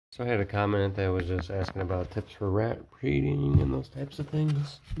So I had a comment that was just asking about tips for rat breeding and those types of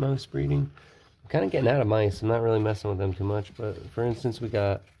things, mouse breeding. I'm kind of getting out of mice. I'm not really messing with them too much, but for instance,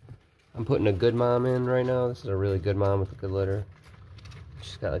 I'm putting a good mom in right now. This is a really good mom with a good litter.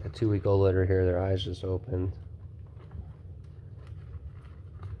 She's got like a 2-week-old litter here. Their eyes just opened.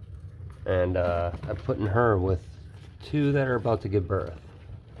 And I'm putting her with 2 that are about to give birth.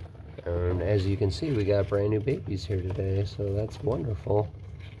 And as you can see, we got brand new babies here today, so that's wonderful.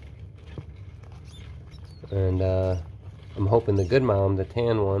 And I'm hoping the good mom, the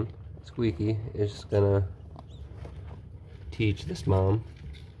tan one, Squeaky, is gonna teach this mom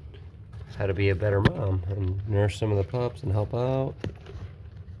how to be a better mom and nurse some of the pups and help out.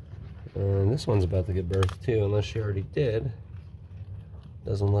 And this one's about to give birth too, unless she already did.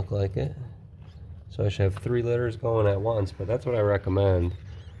 Doesn't look like it. So I should have 3 litters going at once, but that's what I recommend,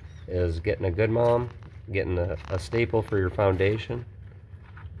 is getting a good mom, getting a staple for your foundation,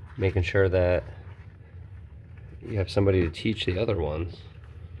 making sure that you have somebody to teach the other ones.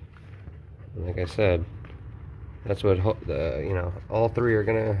 And like I said, that's what all 3 are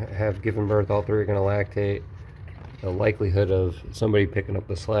gonna have given birth. All 3 are gonna lactate. The likelihood of somebody picking up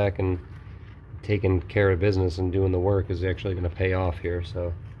the slack and taking care of business and doing the work is actually gonna pay off here.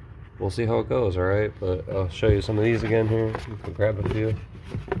 So we'll see how it goes. All right, but I'll show you some of these again here. You can grab a few.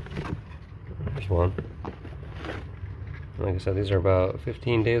 There's one. Like I said, these are about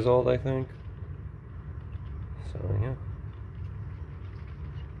 15 days old, I think. So yeah.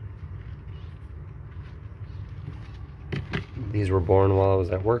 These were born while I was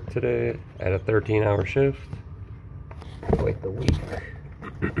at work today at a 13-hour shift. Quite the week.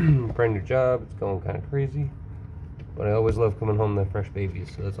 Brand new job. It's going kind of crazy, but I always love coming home to fresh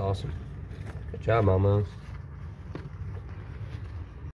babies, so that's awesome. Good job, mamas.